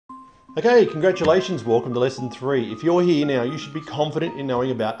Okay, congratulations, welcome to lesson 3. If you're here now, you should be confident in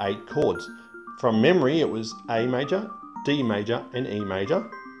knowing about 8 chords. From memory, it was A major, D major, and E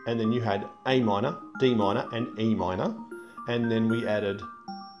major. And then you had A minor, D minor, and E minor. And then we added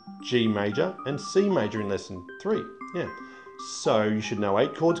G major and C major in lesson 3. Yeah. So you should know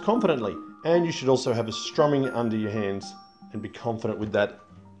 8 chords confidently. And you should also have a strumming under your hands and be confident with that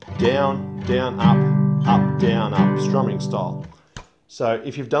down, down, up, down, up strumming style. So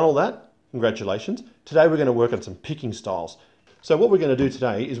if you've done all that, congratulations. Today we're going to work on some picking styles. So what we're going to do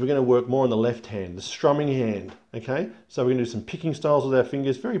today is we're going to work more on the left hand, the strumming hand, okay? So we're going to do some picking styles with our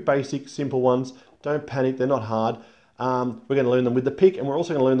fingers, very basic, simple ones. Don't panic, they're not hard. We're going to learn them with the pick, and we're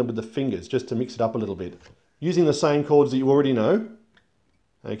also going to learn them with the fingers, just to mix it up a little bit. Using the same chords that you already know,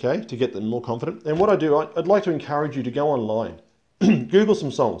 okay, to get them more confident. And what I do, I'd like to encourage you to go online. Google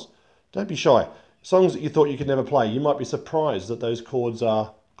some songs. Don't be shy. Songs that you thought you could never play, you might be surprised that those chords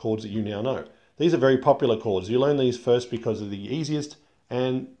are chords that you now know. These are very popular chords. You learn these first because they're the easiest,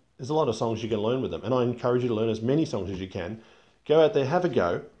 and there's a lot of songs you can learn with them. And I encourage you to learn as many songs as you can. Go out there, have a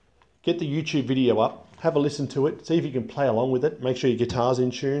go, get the YouTube video up, have a listen to it, see if you can play along with it, make sure your guitar's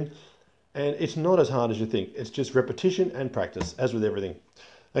in tune. And it's not as hard as you think. It's just repetition and practice, as with everything.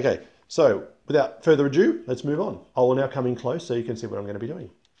 Okay, so without further ado, let's move on. I will now come in close so you can see what I'm going to be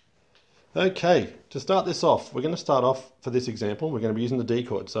doing. Okay, to start this off, we're going to start off, for this example, we're going to be using the D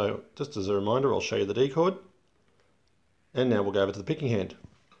chord. So just as a reminder, I'll show you the D chord. And now we'll go over to the picking hand.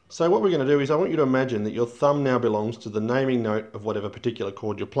 So what we're going to do is I want you to imagine that your thumb now belongs to the naming note of whatever particular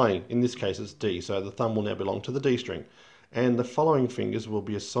chord you're playing. In this case, it's D, so the thumb will now belong to the D string. And the following fingers will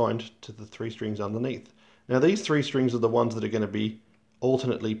be assigned to the 3 strings underneath. Now these 3 strings are the ones that are going to be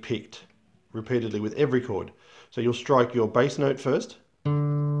alternately picked repeatedly with every chord. So you'll strike your bass note first,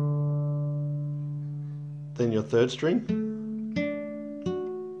 then your 3rd string.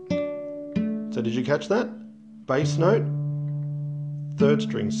 So did you catch that? Bass note, 3rd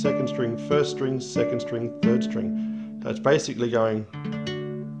string, 2nd string, 1st string, 2nd string, 3rd string. So it's basically going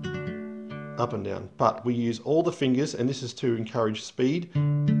up and down. But we use all the fingers, and this is to encourage speed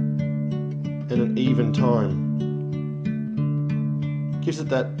and an even time. Gives it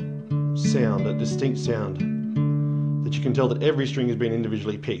that sound, a distinct sound, that you can tell that every string has been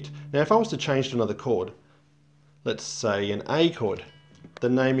individually picked. Now if I was to change to another chord, let's say an A chord. The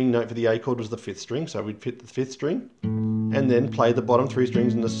naming note for the A chord was the 5th string, so we'd pick the 5th string and then play the bottom 3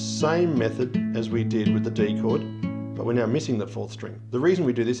 strings in the same method as we did with the D chord, but we're now missing the 4th string. The reason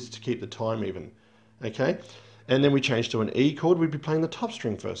we do this is to keep the time even, okay? And then we change to an E chord, we'd be playing the top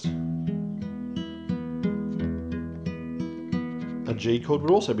string first. A G chord would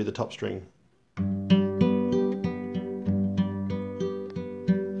also be the top string.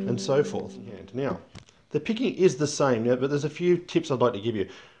 And so forth. Now, the picking is the same, but there's a few tips I'd like to give you.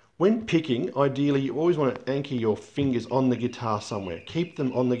 When picking, ideally you always want to anchor your fingers on the guitar somewhere. Keep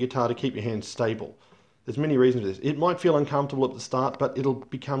them on the guitar to keep your hands stable. There's many reasons for this. It might feel uncomfortable at the start, but it'll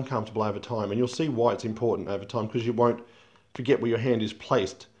become comfortable over time, and you'll see why it's important over time, because you won't forget where your hand is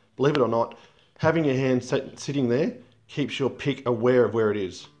placed. Believe it or not, having your hand sitting there keeps your pick aware of where it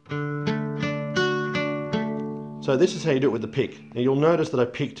is. So this is how you do it with the pick. Now you'll notice that I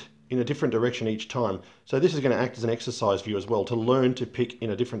picked in a different direction each time. So this is going to act as an exercise for you as well, to learn to pick in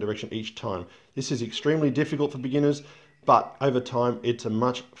a different direction each time. This is extremely difficult for beginners, but over time it's a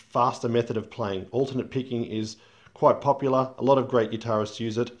much faster method of playing. Alternate picking is quite popular. A lot of great guitarists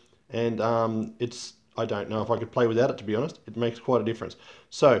use it, and I don't know if I could play without it, to be honest. It makes quite a difference.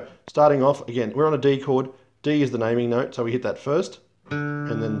 So starting off, again, we're on a D chord. D is the naming note, so we hit that first,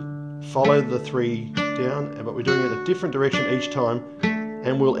 and then follow the 3 down, but we're doing it in a different direction each time,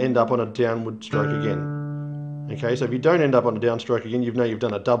 and we'll end up on a downward stroke again. Okay, so if you don't end up on a down stroke again, you know you've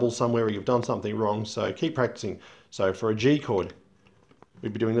done a double somewhere, or you've done something wrong, so keep practicing. So for a G chord,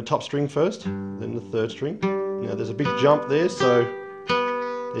 we'd be doing the top string first, then the 3rd string. Now there's a big jump there, so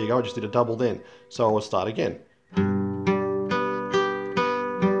there you go, I just did a double then. So I'll start again.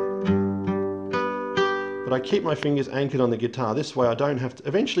 But I keep my fingers anchored on the guitar. This way I don't have to,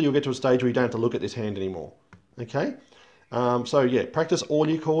 eventually you'll get to a stage where you don't have to look at this hand anymore. Okay? So yeah, practice all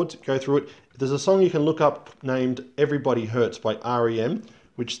your chords, go through it. There's a song you can look up named Everybody Hurts by R.E.M.,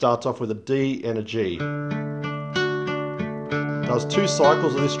 which starts off with a D and a G. Does 2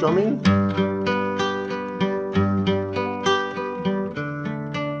 cycles of this strumming.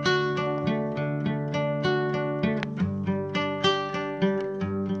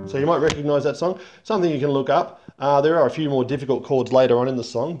 So you might recognize that song. Something you can look up. There are a few more difficult chords later on in the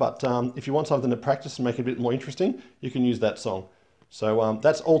song, but if you want something to practice and make it a bit more interesting, you can use that song. So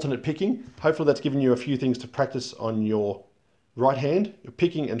that's alternate picking. Hopefully that's given you a few things to practice on your right hand, your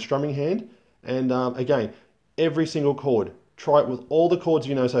picking and strumming hand. And again, every single chord. Try it with all the chords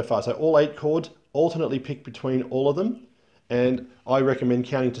you know so far. So all 8 chords, alternately pick between all of them. And I recommend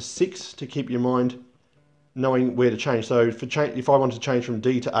counting to 6 to keep your mind knowing where to change. So if I wanted to change from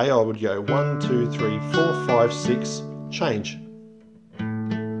D to A, I would go 1, 2, 3, 4, 5, 6, change.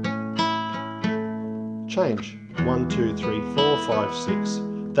 Change. 1, 2, 3, 4, 5, 6.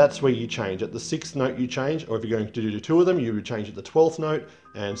 That's where you change. At the 6th note you change, or if you're going to do 2 of them, you would change at the 12th note,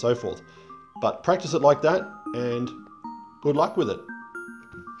 and so forth. But practice it like that, and good luck with it.